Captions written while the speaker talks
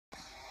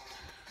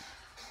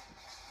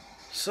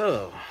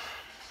So,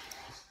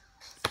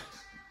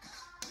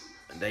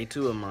 day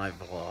 2 of my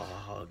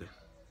vlog.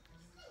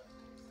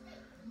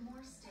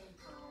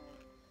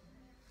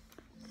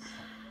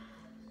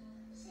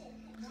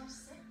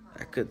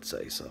 I could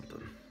say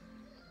something.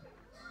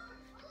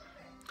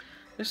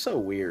 It's so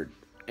weird,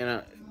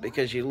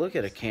 because you look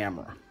at a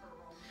camera,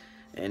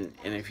 and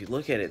if you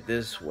look at it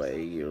this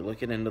way, you're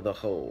looking into the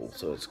hole,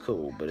 so it's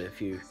cool. But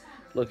if you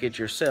look at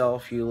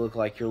yourself, you look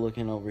like you're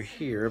looking over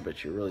here,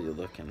 but you're really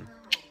looking.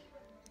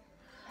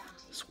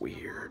 It's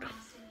weird.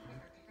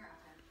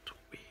 It's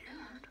weird.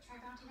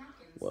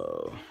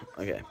 Whoa.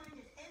 Okay.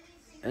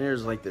 And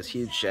there's like this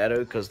huge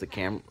shadow because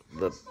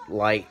the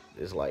light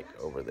is like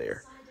over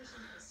there.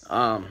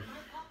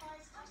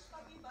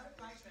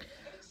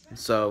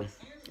 So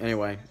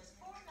anyway,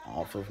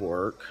 off of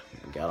work.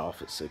 I got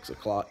off at 6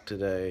 o'clock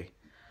today,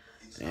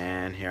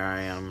 and here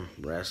I am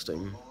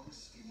resting,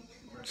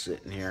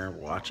 sitting here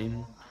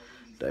watching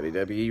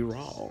WWE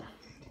Raw, of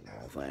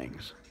all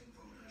things.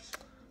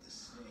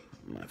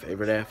 My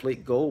favorite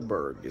athlete,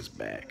 Goldberg, is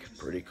back.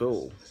 Pretty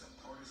cool.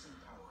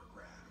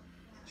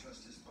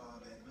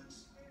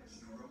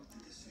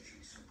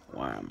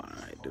 Why am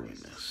I doing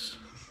this?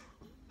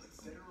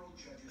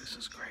 This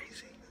is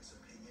crazy.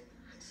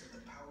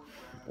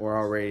 We're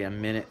already 1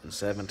 minute and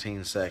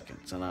 17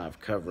 seconds, and I've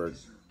covered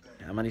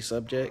how many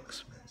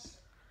subjects?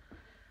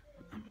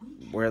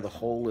 Where the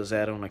hole is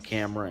at on a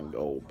camera and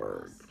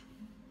Goldberg.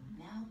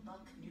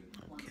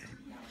 Okay.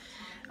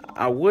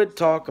 I would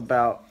talk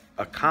about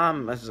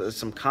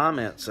some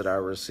comments that I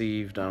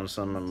received on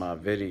some of my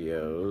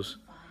videos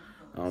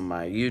on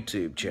my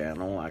YouTube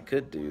channel. I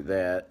could do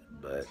that,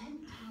 but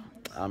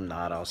I'm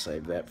not. I'll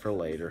save that for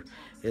later.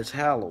 It's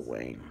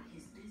Halloween.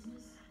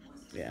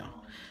 Yeah.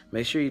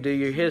 Make sure you do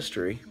your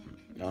history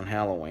on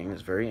Halloween.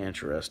 It's very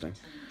interesting.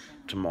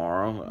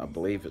 Tomorrow, I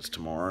believe it's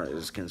tomorrow,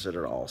 is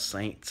considered All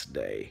Saints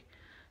Day.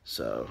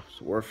 So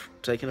it's worth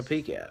taking a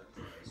peek at.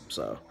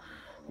 So,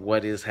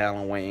 what is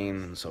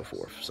Halloween and so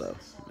forth. So,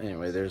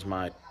 anyway, there's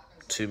my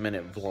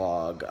 2-minute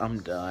vlog.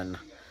 I'm done.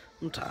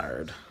 I'm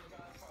tired.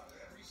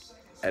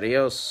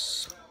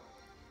 Adios.